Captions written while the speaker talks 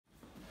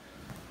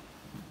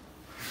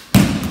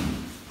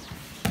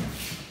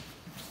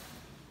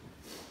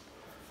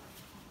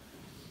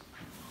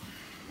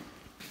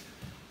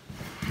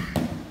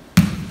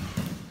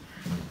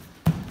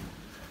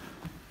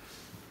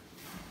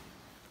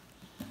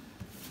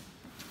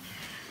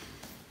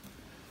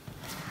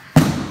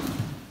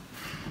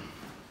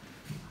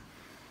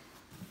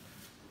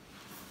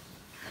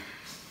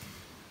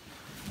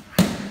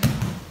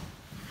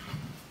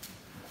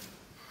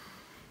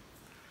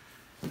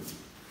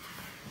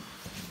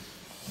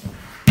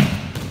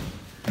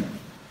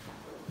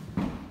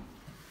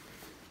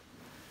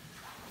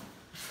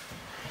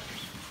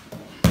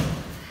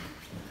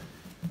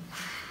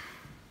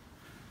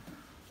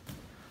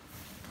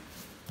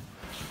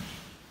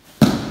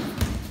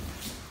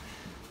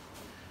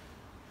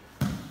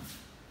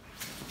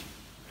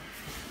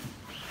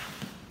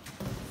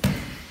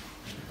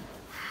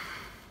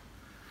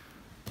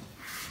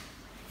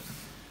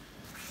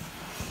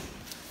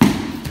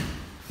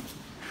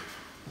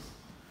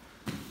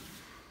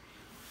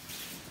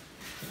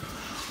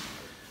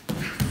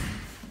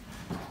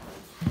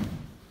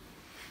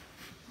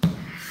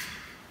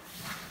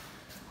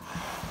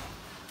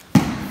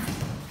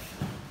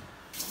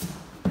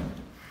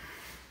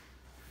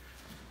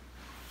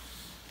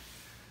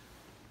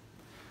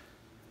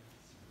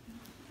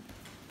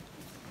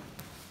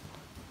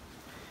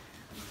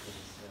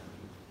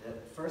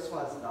first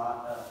one's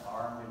not an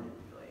arm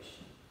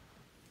manipulation.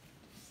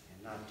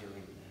 I'm not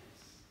doing this.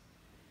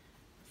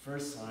 The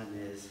first one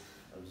is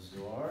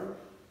absorb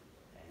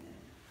and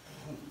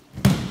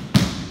then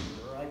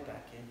right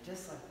back in,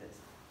 just like this.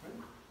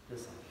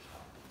 Just like this.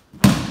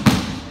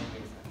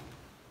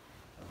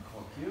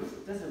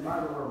 Doesn't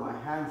matter where my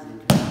hand's in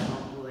because I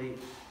don't really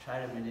try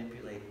to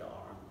manipulate the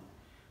arm.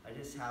 I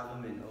just have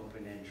them in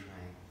open end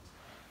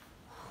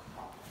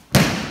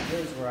triangles.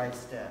 Here's where I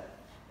step.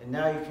 And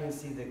now you can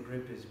see the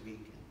grip is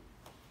weakened.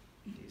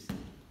 Do you see?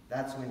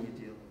 That's when you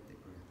deal with the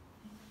grip.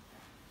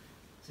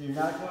 So you're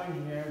not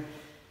going here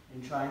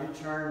and trying to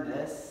turn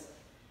this.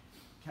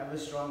 Have a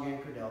strong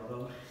anchored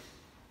elbow.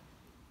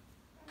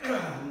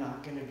 I'm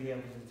not going to be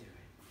able to do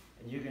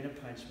it. And you're going to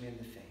punch me in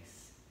the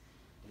face.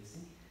 Do you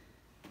see?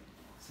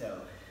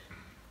 So,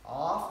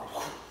 off,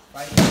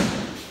 right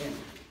in.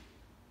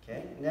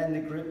 Okay? And then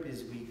the grip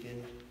is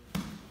weakened.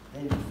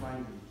 Then you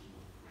find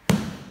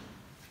Ikkyo.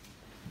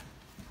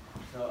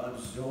 So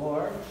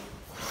absorb,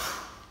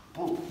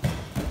 boom.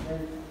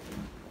 And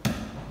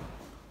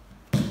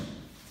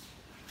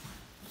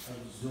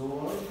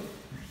absorb,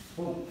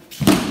 boom.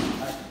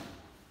 Right.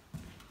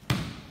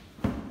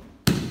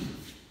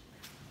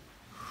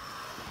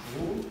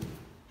 Boom.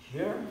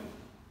 Here,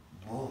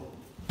 boom.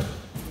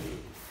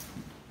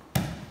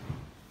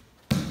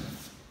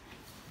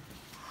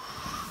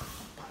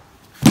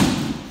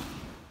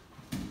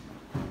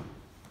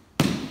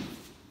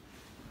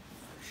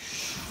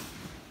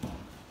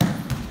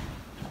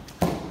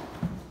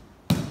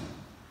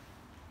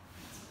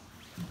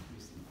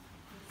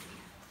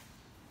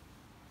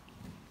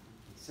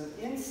 So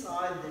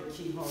inside the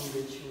Kihon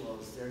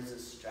rituals, there's a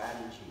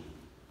strategy,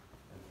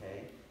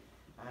 okay?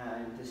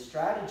 And the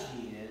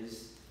strategy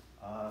is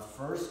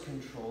first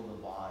control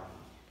the body,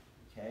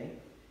 okay?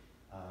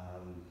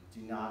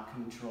 Do not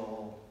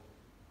control,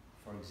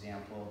 for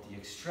example, the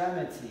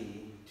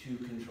extremity to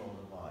control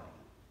the body.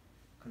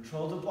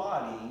 Control the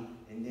body,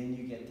 and then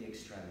you get the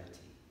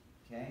extremity,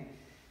 okay?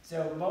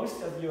 So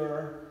most of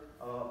your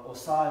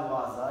osai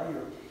waza,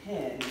 your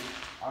pins,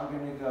 are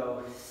going to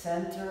go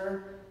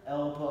center,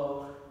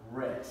 elbow,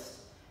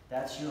 wrist.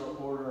 That's your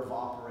order of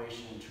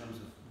operation in terms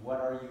of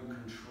what are you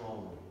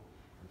controlling.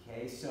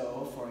 Okay,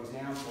 so for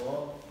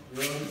example,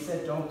 we already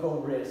said don't go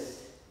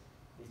wrist.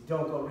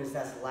 Don't go wrist,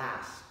 that's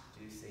last.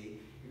 Do you see?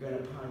 You're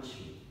going to punch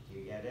me. Do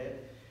you get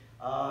it?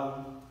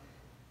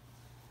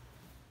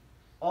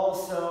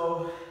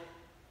 Also,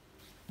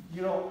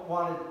 you don't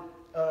want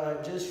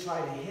to just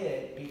try to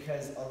hit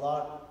because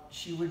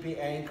she would be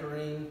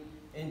anchoring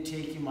and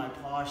taking my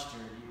posture,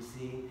 do you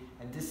see?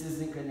 And this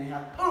isn't going to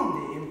have,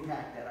 boom, the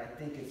impact that I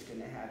think it's going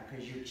to have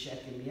because you're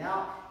checking me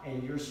out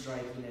and you're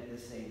striking at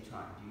the same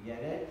time. Do you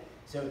get it?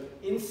 So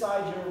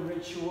inside your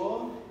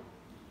ritual,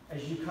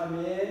 as you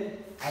come in,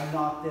 I'm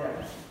not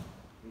there.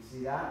 You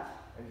see that?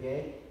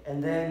 Okay?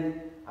 And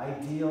then I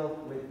deal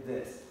with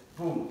this.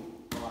 Boom.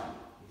 One.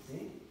 You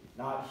see?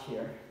 Not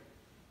here.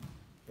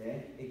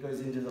 Okay? It goes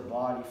into the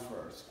body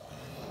first.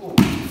 Boom.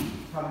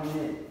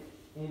 Coming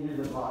into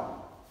the body.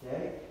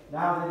 Okay?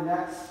 Now the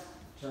next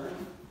turn.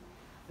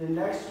 The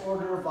next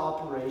order of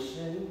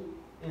operation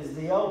is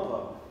the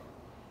elbow,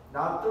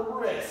 not the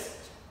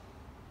wrist.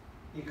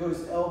 It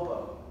goes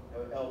elbow,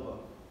 elbow.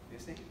 You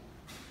see?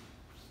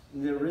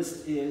 The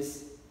wrist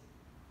is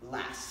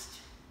last.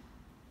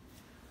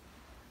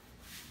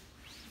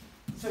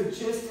 So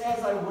just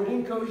as I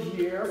wouldn't go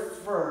here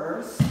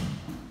first,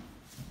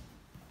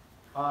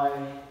 I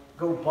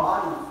go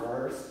body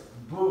first,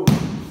 boom.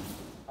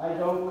 I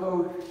don't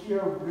go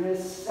here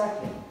wrist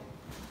second.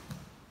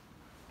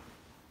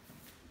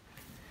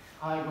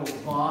 I go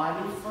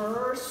body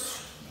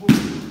first,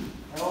 boom,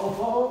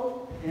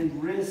 elbow,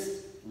 and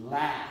wrist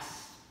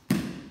last.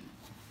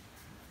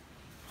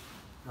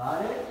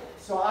 Got it?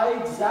 So I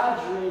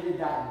exaggerated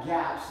that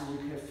gap so you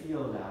can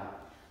feel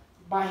that.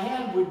 My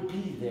hand would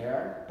be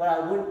there, but I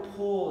wouldn't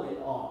pull it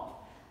off.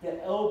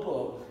 The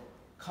elbow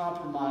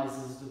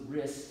compromises the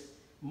wrist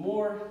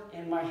more,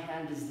 and my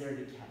hand is there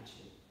to catch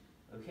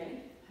it.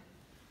 Okay?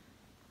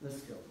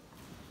 Let's go.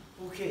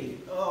 Okay,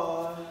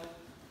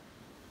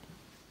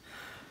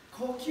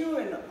 Kokyu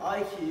and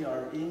Aikido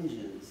are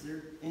engines.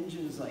 They're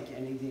engines like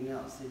anything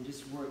else. They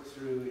just work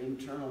through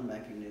internal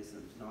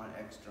mechanisms, not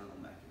external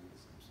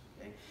mechanisms,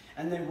 okay?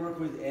 And they work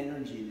with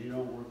energy. They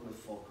don't work with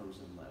fulcrums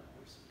and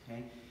levers,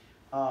 okay?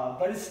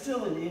 But it's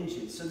still an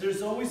engine. So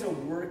there's always a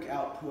work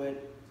output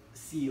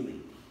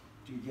ceiling.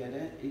 Do you get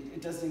it?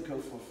 It doesn't go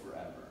for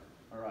forever,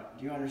 all right?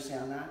 Do you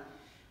understand that?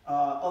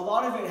 A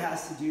lot of it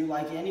has to do,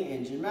 like any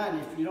engine, man,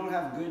 if you don't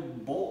have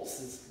good bolts,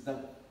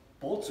 the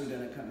bolts are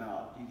going to come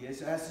out. You get it?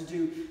 So it has to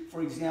do,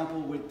 for example,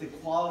 with the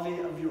quality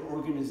of your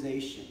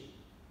organization.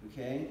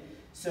 Okay,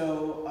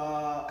 so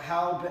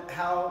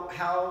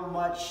how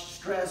much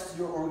stress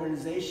your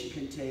organization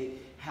can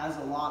take has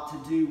a lot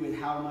to do with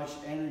how much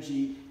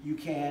energy you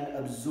can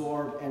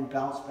absorb and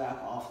bounce back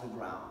off the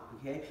ground.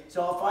 Okay,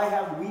 so if I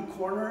have weak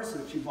corners,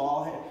 which you've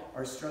all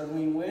are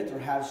struggling with or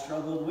have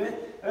struggled with,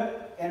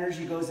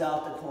 energy goes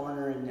out the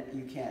corner and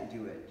you can't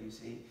do it. Do you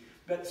see?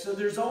 But so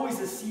there's always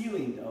a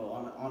ceiling though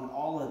on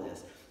all of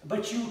this.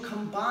 But you're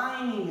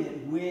combining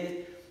it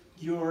with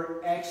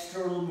your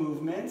external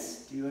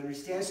movements. Do you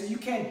understand? So you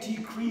can't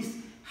decrease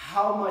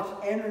how much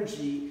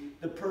energy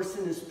the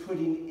person is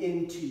putting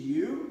into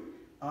you.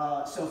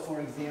 So for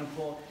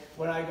example,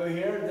 when I go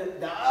here,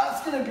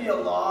 that's going to be a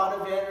lot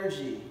of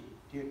energy.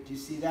 Do you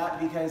see that?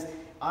 Because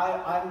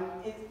I'm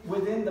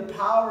within the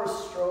power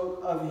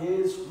stroke of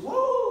his,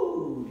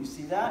 woo! You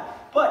see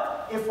that?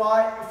 But if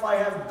I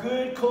have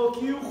good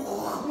kokyu,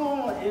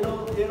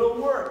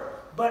 it'll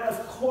work. But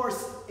of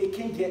course, it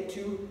can get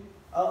to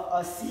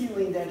a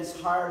ceiling that is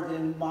higher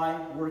than my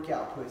work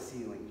output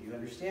ceiling. Do you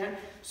understand?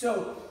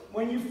 So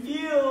when you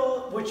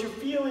feel, what you're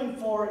feeling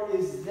for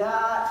is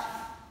that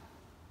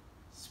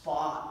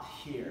spot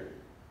here.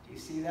 Do you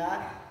see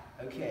that?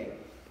 Okay.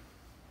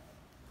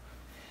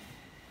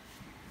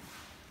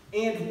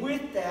 And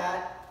with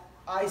that,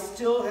 I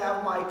still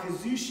have my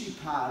kazushi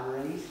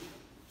patterns.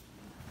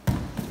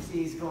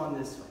 See, he's going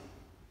this way.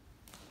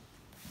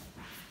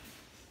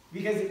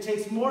 Because it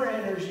takes more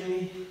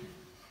energy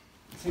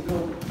to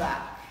go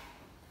back.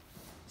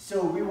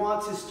 So we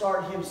want to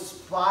start him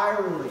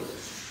spiraling.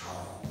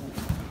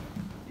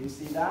 Do you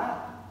see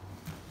that?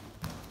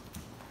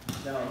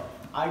 So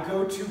I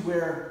go to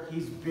where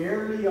he's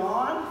barely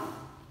on,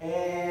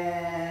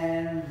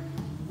 and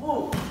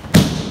whoa,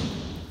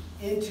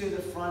 into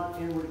the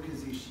front inward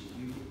kazushi.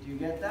 Do you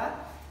get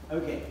that?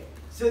 Okay,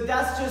 so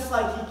that's just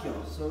like Ikkyo.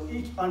 So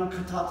each on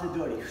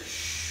Kata-Dori.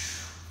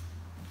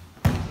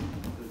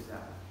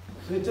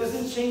 So it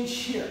doesn't change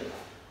here.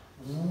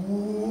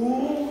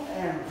 Woo,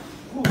 and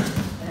woo,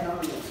 and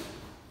up here.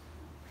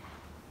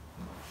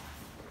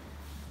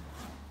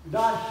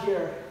 Not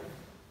here.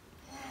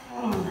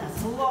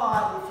 That's a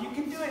lot. If you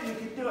can do it, you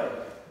can do it.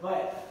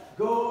 But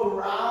go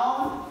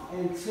around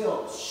and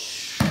tilt.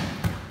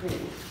 Okay.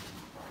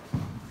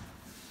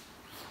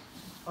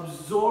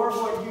 Absorb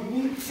what you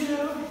need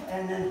to,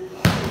 and then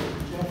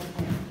just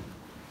in.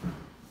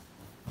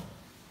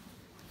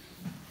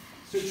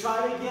 So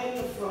try to get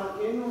the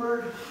front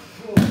inward.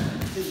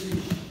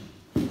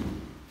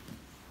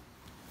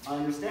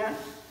 Understand?